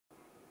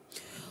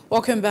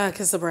Welcome back.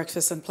 It's The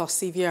Breakfast and Plus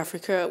TV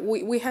Africa.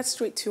 We head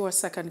straight to our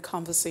second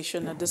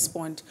conversation. At this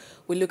point,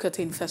 we look at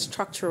the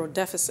infrastructural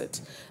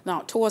deficit. Now,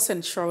 towards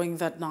ensuring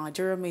that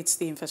Nigeria meets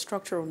the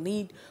infrastructural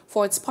need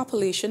for its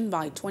population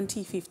by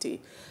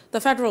 2050, the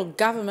federal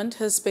government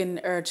has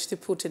been urged to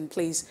put in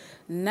place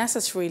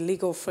necessary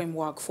legal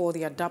framework for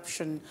the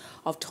adoption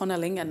of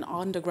tunneling and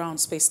underground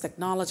space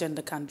technology in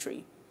the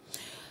country.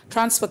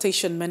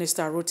 Transportation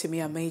Minister Rotimi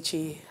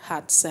Amechi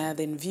had said,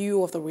 in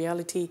view of the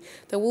reality,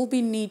 there will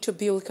be need to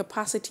build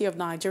capacity of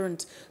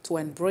Nigerians to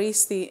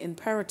embrace the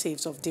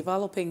imperatives of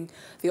developing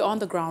the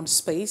underground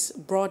space,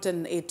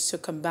 broaden it to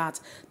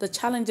combat the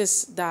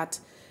challenges that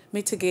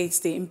mitigates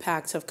the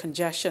impact of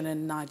congestion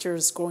in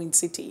Nigeria's growing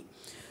city.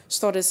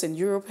 Studies in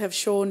Europe have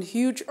shown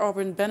huge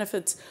urban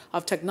benefits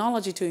of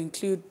technology to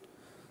include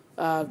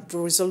the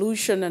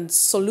resolution and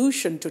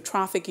solution to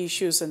traffic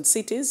issues in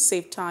cities,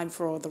 save time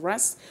for the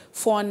rest,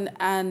 fun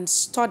and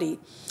study,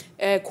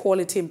 air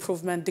quality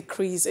improvement,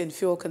 decrease in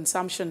fuel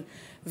consumption,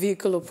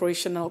 vehicle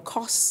operational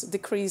costs,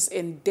 decrease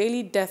in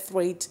daily death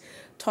rate.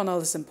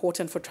 Tunnel is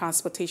important for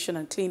transportation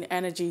and clean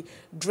energy,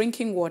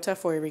 drinking water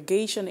for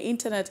irrigation,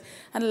 internet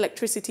and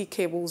electricity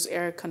cables,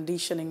 air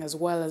conditioning, as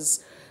well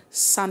as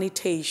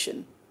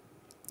sanitation.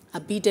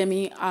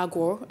 Abidemi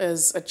Agwor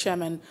is a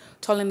chairman,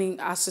 Tunneling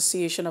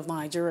Association of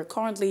Nigeria,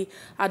 currently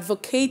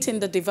advocating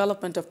the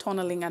development of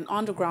tunneling and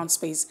underground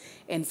space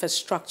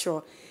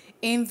infrastructure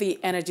in the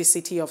energy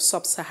city of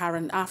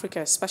sub-Saharan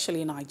Africa,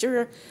 especially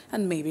Nigeria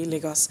and maybe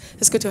Lagos.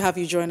 It's good to have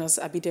you join us,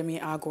 Abidemi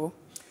Agwor.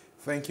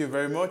 Thank you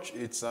very much.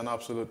 It's an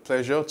absolute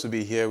pleasure to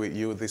be here with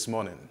you this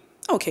morning.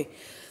 Okay,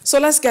 so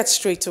let's get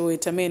straight to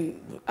it. I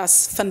mean,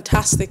 as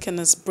fantastic and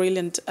as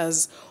brilliant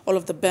as all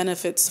of the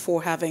benefits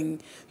for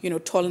having,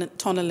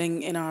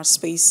 tunneling in our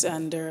space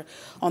and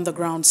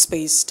underground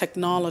space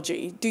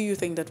technology, do you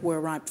think that we're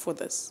ripe for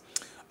this?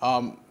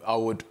 I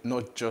would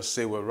not just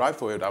say we're ripe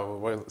for it. I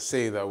would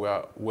say that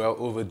we're well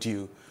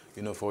overdue,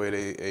 for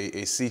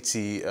a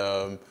city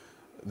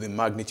the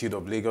magnitude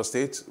of Lagos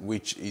State,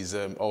 which is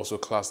also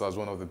classed as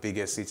one of the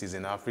biggest cities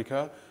in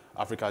Africa.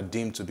 Africa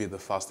deemed to be the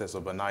fastest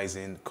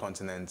urbanizing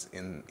continent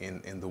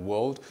in the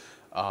world.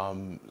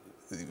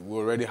 We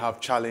already have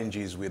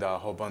challenges with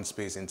our urban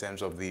space in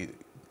terms of the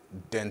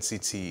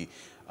density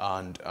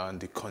and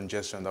the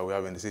congestion that we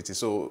have in the city.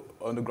 So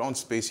underground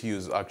space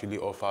use actually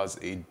offers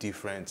a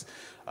different,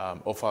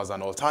 offers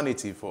an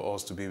alternative for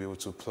us to be able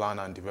to plan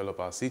and develop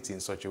our city in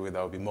such a way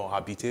that will be more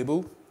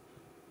habitable.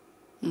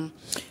 Mm.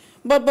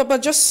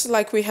 But just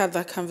like we had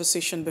that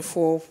conversation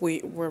before,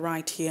 we're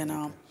right here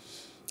now.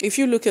 If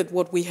you look at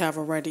what we have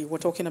already, we're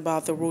talking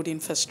about the road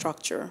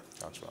infrastructure.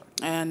 That's right.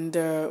 And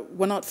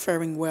we're not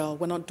faring well.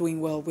 We're not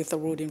doing well with the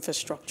road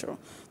infrastructure.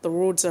 The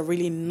roads are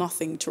really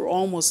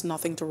almost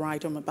nothing to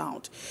write home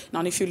about.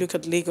 Now, if you look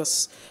at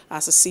Lagos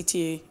as a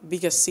city,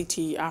 biggest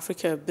city,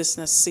 Africa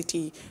business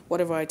city,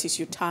 whatever it is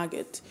you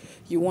target,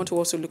 you want to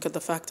also look at the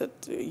fact that,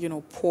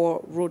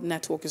 poor road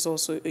network is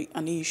also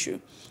an issue.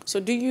 So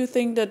do you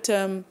think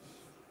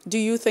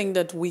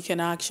that we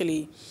can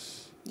actually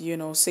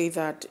say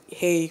that,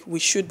 hey, we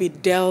should be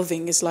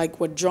delving? It's like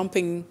we're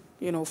jumping,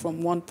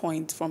 from one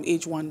point, from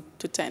age 1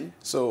 to 10.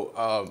 So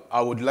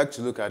I would like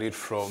to look at it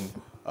from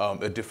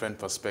a different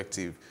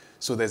perspective.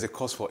 So there's a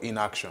cause for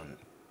inaction,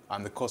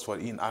 and the cause for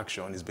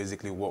inaction is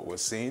basically what we're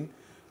seeing.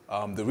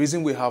 The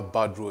reason we have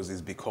bad roads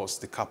is because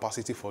the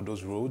capacity for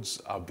those roads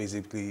are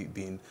basically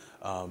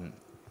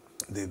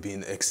they've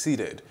been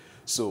exceeded.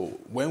 So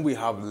when we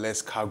have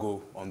less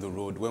cargo on the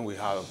road, when we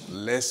have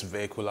less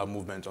vehicular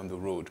movement on the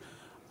road,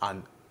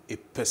 and a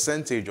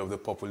percentage of the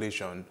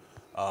population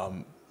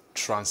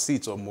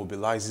transits or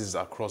mobilizes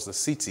across the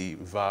city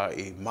via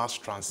a mass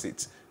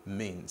transit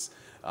means,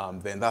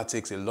 then that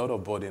takes a lot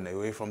of burden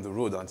away from the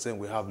road, and then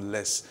we have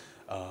less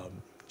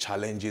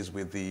challenges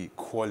with the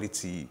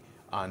quality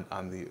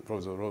and the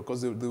roads of the road,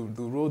 because the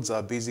roads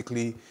are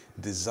basically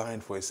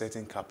designed for a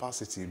certain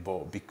capacity,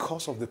 but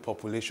because of the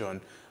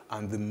population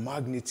and the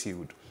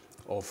magnitude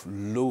of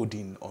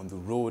loading on the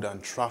road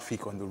and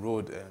traffic on the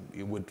road,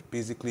 it would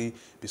basically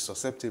be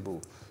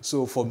susceptible.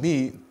 So for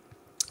me,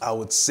 I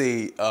would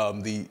say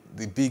the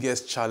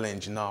biggest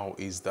challenge now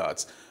is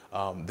that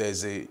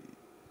there's a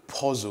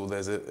puzzle,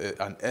 there's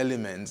an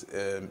element,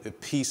 a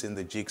piece in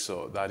the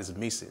jigsaw that is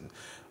missing.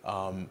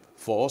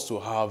 For us to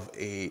have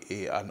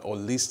an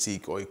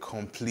holistic or a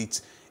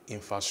complete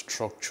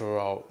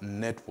infrastructural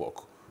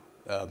network,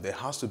 there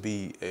has to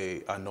be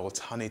an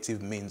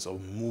alternative means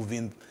of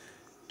moving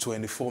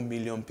 24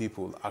 million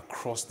people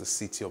across the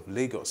city of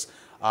Lagos.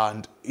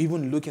 And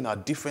even looking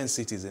at different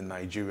cities in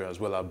Nigeria as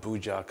well,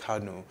 Abuja,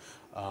 Kano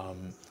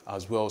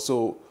as well.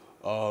 So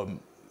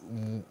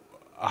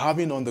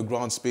having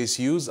underground space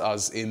use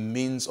as a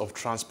means of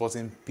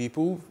transporting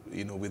people,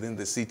 within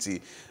the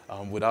city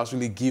would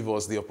actually give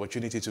us the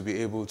opportunity to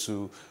be able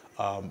to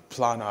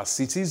plan our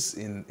cities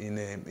in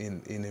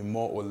a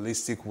more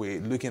holistic way,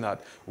 looking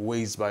at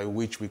ways by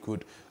which we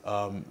could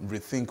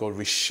rethink or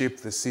reshape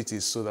the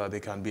cities so that they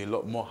can be a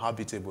lot more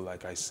habitable,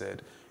 like I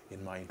said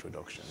in my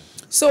introduction.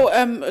 So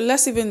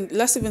let's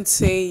even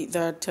say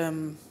that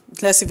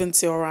let's even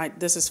say, all right,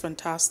 this is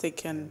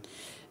fantastic, and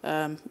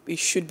it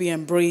should be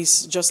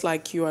embraced, just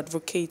like you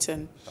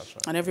advocating, That's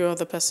right. and every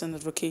other person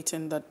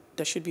advocating that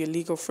there should be a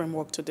legal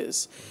framework to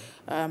this.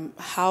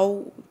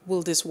 How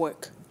will this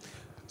work?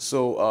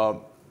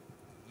 So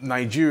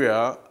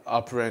Nigeria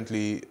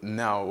apparently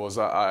now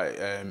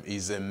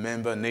is a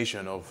member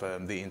nation of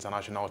the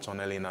International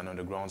Tunneling and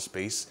Underground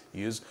Space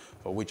Use,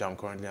 for which I'm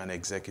currently an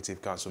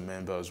executive council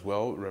member as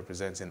well,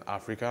 representing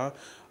Africa.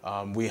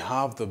 We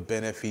have the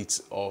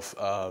benefits of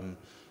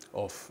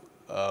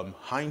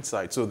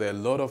hindsight. So there are a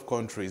lot of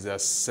countries, there are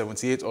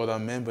 78 other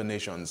member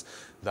nations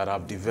that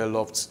have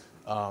developed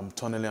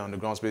tunneling and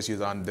underground space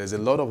use, and there's a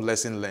lot of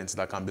lesson learned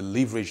that can be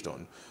leveraged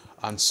on.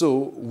 And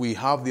so we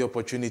have the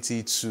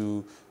opportunity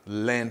to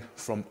learn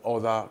from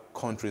other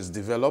countries,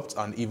 developed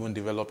and even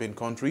developing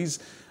countries,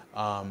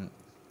 on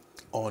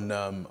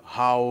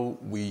how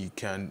we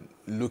can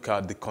look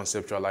at the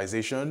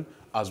conceptualization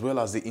as well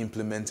as the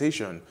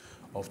implementation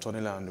of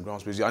tunneling and underground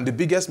space. And the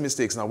biggest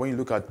mistakes now, when you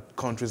look at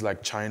countries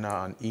like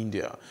China and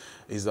India,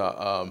 is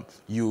that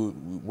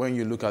when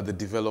you look at the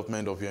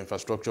development of your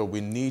infrastructure,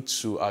 we need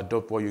to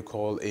adopt what you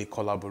call a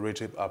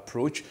collaborative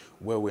approach,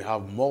 where we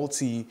have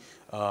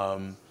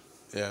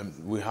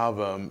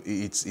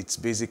it's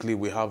basically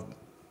we have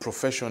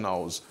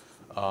professionals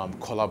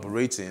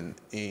collaborating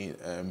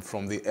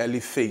from the early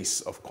phase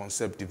of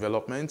concept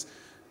development.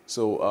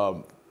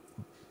 So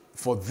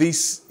for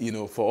this,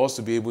 for us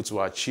to be able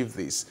to achieve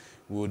this,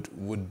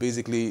 would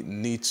basically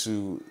need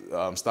to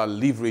start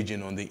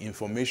leveraging on the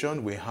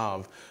information we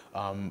have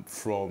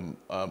from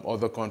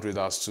other countries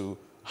as to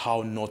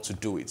how not to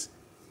do it,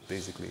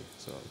 basically.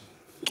 So.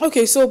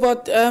 Okay, so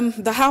but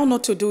the how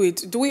not to do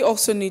it, do we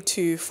also need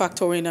to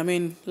factor in? I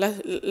mean,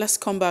 let's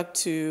come back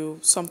to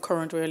some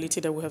current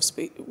reality that we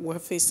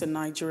have faced in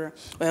Nigeria,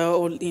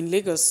 or in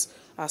Lagos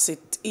as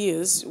it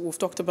is. We've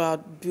talked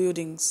about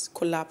buildings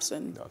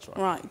collapsing. That's right.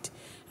 Right.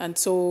 And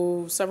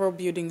so several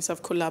buildings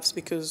have collapsed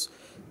because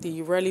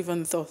the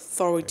relevant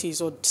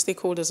authorities or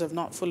stakeholders have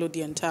not followed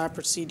the entire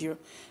procedure.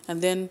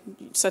 And then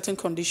certain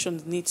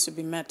conditions need to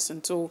be met.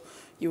 And so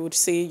you would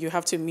say you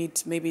have to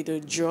meet maybe the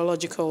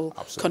geological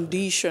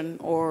condition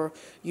or,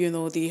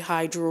 the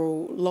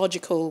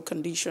hydrological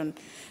condition.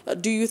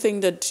 Do you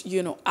think that,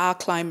 our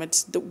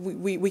climate, that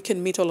we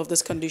can meet all of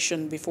this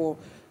condition before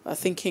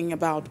thinking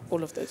about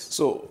all of this?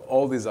 So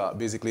all these are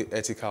basically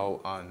ethical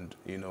and,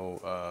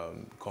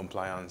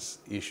 compliance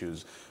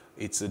issues.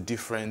 It's a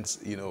different,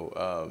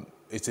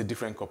 it's a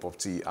different cup of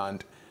tea,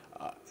 and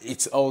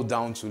it's all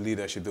down to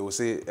leadership. They will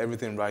say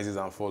everything rises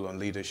and falls on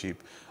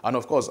leadership. And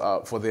of course,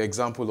 for the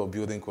example of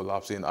building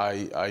collapsing,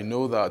 I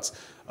know that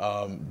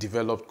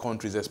developed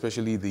countries,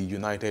 especially the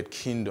United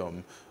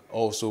Kingdom,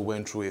 also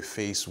went through a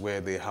phase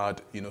where they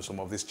had, some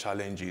of these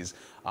challenges,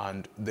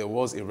 and there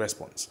was a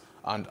response.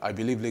 And I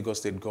believe Lagos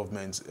State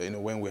government,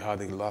 when we had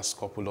the last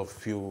couple of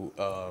few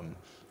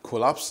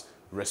collapse,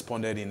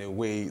 responded in a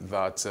way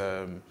that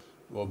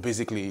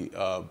basically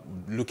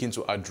looking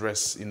to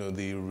address,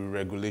 the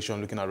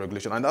regulation, looking at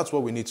regulation. And that's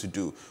what we need to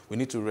do. We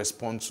need to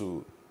respond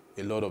to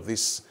a lot of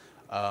these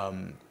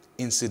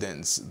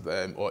incidents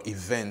or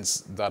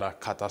events that are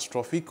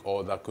catastrophic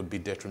or that could be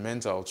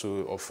detrimental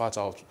to or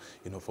fatal,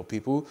 for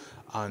people,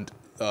 and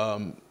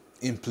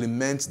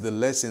implement the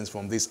lessons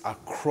from this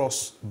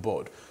across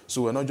board.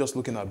 So we're not just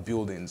looking at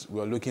buildings.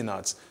 We're looking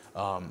at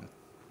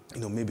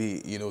maybe,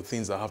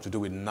 things that have to do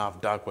with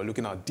NAFDAC. We're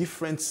looking at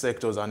different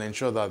sectors and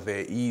ensure that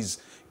there is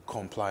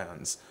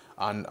compliance.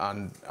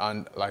 And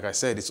like I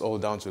said, it's all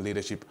down to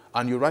leadership.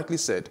 And you rightly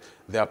said,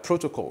 there are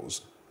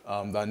protocols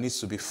that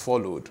needs to be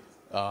followed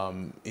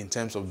in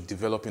terms of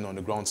developing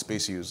underground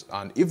space use.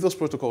 And if those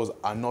protocols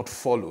are not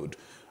followed,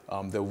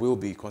 there will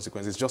be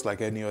consequences, just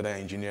like any other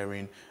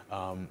engineering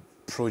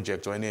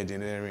project or any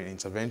engineering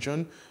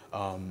intervention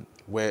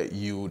where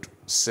you'd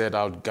set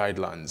out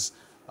guidelines.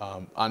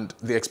 And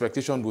the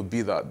expectation would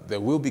be that there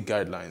will be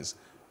guidelines,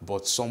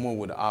 but someone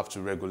would have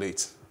to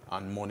regulate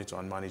and monitor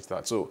and manage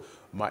that. So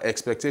my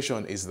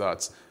expectation is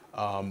that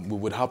we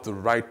would have the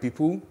right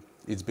people.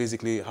 It's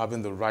basically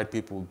having the right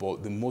people,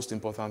 but the most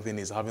important thing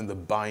is having the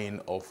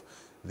buy-in of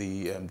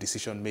the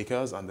decision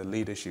makers and the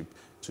leadership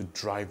to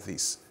drive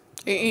this.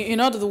 In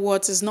other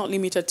words, it's not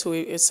limited to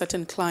a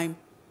certain climb.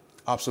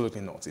 Absolutely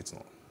not. It's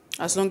not.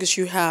 As long as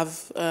you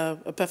have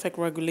a perfect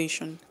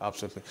regulation.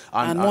 Absolutely.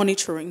 And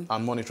monitoring.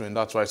 And monitoring,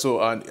 that's right.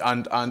 So,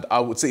 and I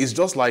would say it's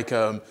just like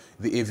the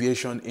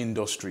aviation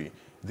industry.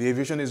 The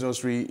aviation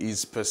industry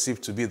is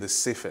perceived to be the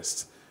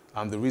safest.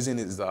 And the reason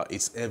is that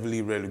it's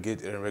heavily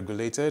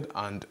regulated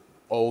and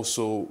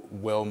also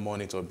well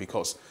monitored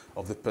because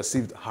of the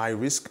perceived high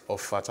risk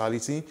of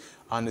fatality.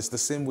 And it's the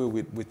same way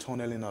with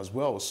tunneling as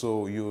well.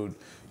 So you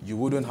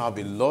wouldn't have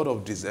a lot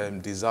of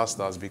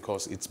disasters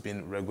because it's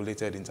been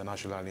regulated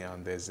internationally,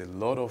 and there's a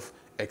lot of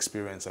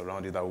experience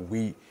around it that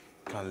we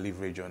can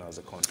leverage on as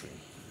a country.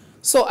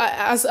 So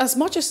as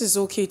much as it's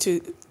okay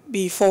to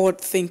be forward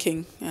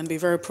thinking and be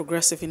very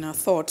progressive in our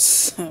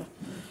thoughts,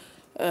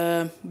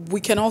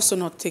 we can also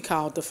not take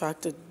out the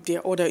fact that there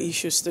are other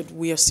issues that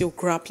we are still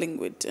grappling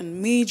with.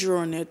 And major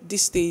on it,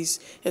 these days,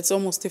 it's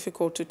almost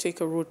difficult to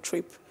take a road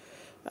trip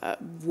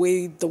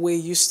the way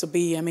it used to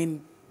be. I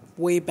mean,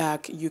 way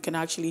back, you can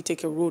actually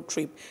take a road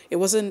trip. It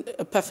wasn't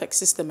a perfect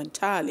system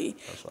entirely,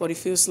 but it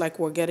feels like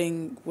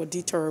we're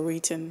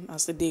deteriorating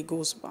as the day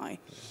goes by.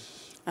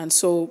 And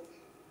so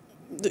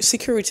the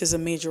security is a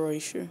major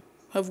issue.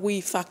 Have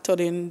we factored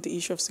in the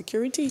issue of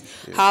security?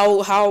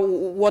 Yeah.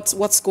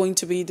 What's going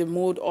to be the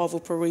mode of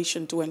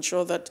operation to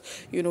ensure that,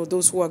 you know,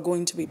 those who are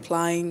going to be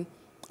plying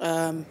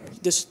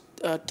these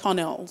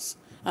tunnels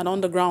and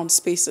underground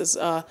spaces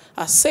are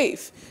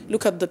safe?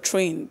 Look at the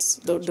trains,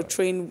 the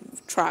train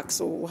tracks,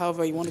 or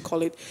however you want to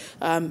call it.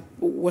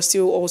 We're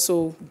still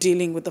also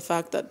dealing with the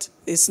fact that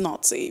it's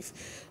not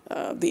safe.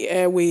 The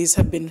airways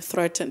have been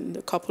threatened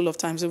a couple of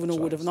times, even though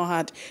we would have not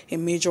had a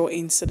major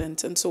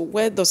incident. And so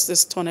where does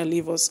this tunnel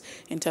leave us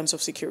in terms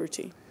of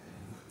security?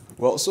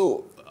 Well,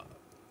 so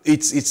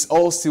it's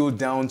all still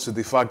down to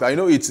the fact that I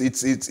know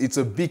it's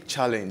a big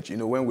challenge. You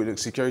know, when we look,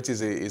 security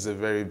is a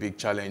very big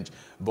challenge.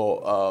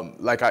 But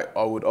like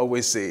I would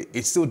always say,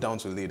 it's still down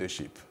to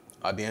leadership.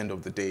 At the end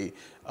of the day,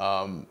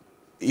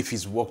 if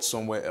it's worked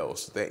somewhere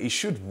else, then it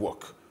should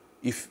work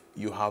if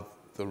you have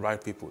the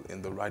right people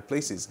in the right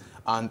places.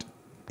 And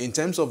in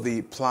terms of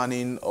the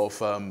planning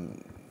of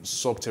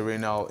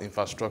subterranean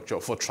infrastructure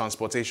for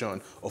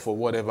transportation or for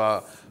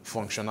whatever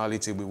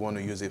functionality we want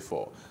to use it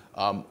for,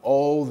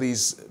 all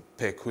these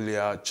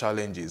peculiar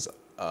challenges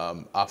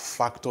are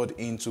factored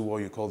into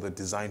what you call the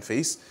design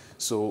phase.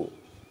 So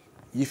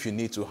if you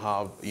need to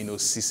have, you know,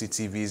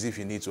 CCTVs, if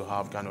you need to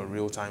have kind of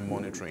real-time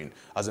monitoring.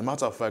 As a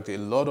matter of fact, a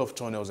lot of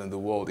tunnels in the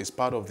world, is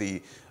part of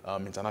the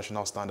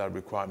international standard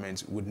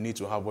requirements, would need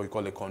to have what you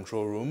call a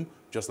control room,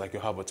 just like you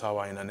have a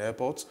tower in an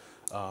airport,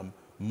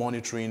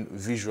 monitoring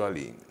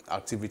visually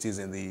activities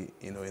in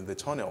the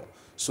tunnel.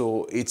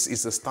 So it's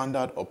a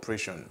standard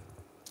operation.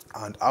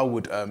 And I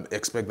would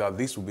expect that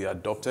this will be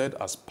adopted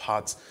as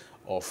part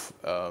of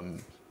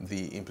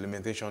the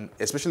implementation,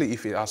 especially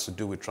if it has to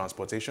do with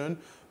transportation.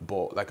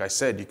 But like I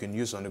said, you can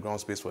use underground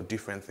space for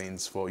different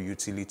things, for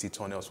utility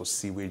tunnels, for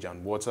sewage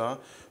and water,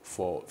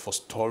 for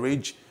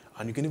storage,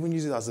 and you can even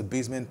use it as a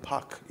basement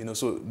park. You know,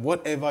 so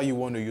whatever you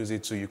want to use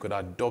it to, you could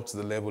adopt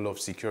the level of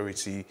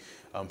security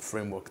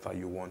framework that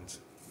you want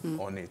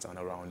on it and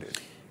around it.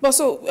 Well,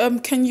 so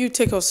can you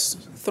take us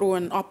through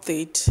an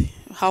update?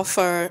 How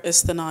far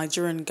is the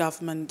Nigerian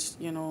government,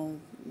 you know,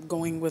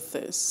 going with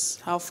this?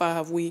 How far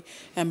have we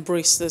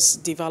embraced this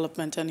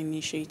development and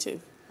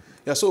initiative?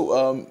 Yeah,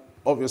 so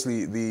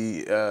obviously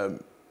the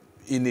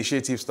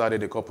initiative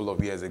started a couple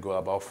of years ago,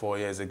 about 4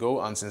 years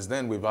ago, and since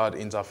then we've had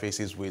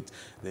interfaces with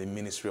the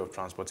Ministry of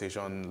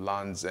Transportation,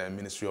 Lands, and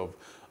Ministry of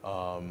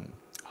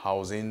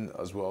Housing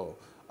as well,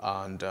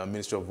 and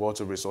Ministry of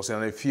Water Resources,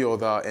 and a few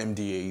other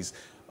MDAs.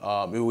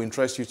 It will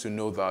interest you to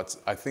know that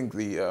I think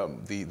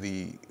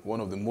one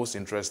of the most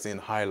interesting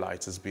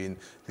highlights has been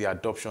the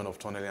adoption of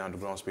tunneling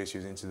underground space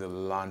using the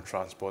Land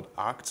Transport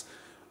Act,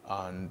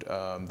 and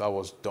that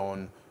was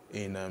done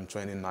in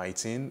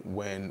 2019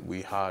 when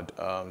we had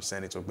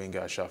Senator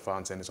Gbenga Ashafa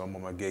and Senator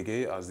Moma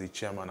Gege as the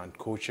chairman and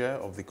co-chair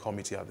of the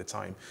committee at the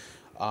time.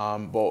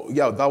 But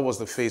yeah, that was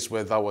the phase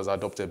where that was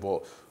adopted.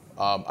 But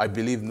I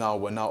believe now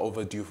we're now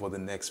overdue for the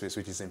next phase,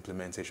 which is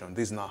implementation.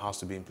 This now has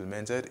to be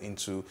implemented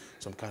into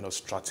some kind of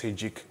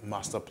strategic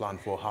master plan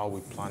for how we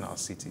plan our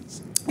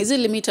cities. Is it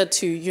limited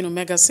to, you know,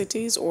 mega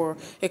cities, or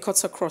it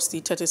cuts across the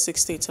 36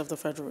 states of the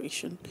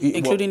Federation,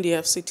 including the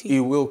FCT?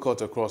 It will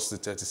cut across the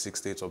 36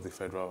 states of the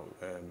Federal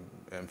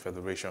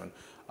Federation.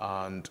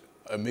 And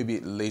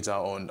maybe later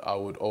on, I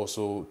would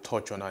also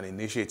touch on an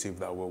initiative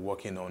that we're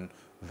working on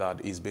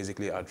that is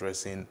basically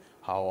addressing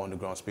how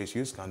underground space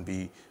use can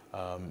be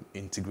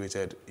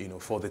integrated, you know,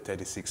 for the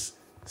 36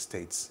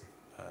 states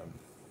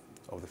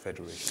of the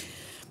Federation.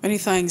 Many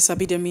thanks,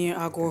 Abidemi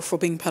Agwor, for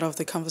being part of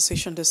the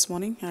conversation this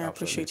morning. I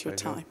appreciate your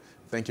time.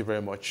 Thank you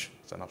very much.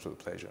 It's an absolute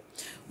pleasure.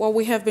 Well,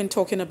 we have been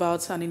talking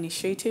about an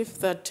initiative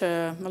that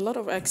a lot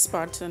of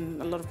experts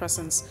and a lot of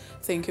persons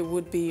think it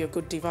would be a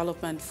good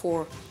development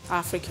for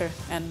Africa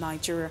and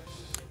Nigeria.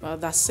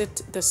 That's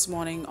it this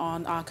morning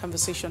on our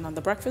conversation on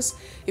The Breakfast.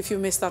 If you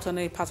missed out on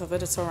any part of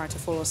it, it's all right to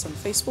follow us on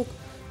Facebook,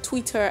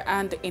 Twitter,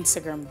 and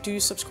Instagram. Do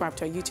subscribe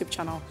to our YouTube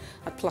channel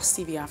at Plus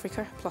TV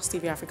Africa, Plus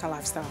TV Africa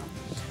Lifestyle.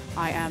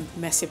 I am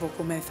Messi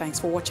Bokume. Thanks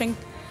for watching.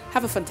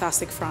 Have a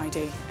fantastic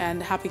Friday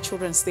and happy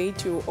Children's Day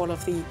to all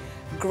of the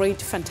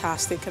great,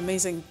 fantastic,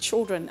 amazing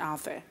children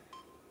out there.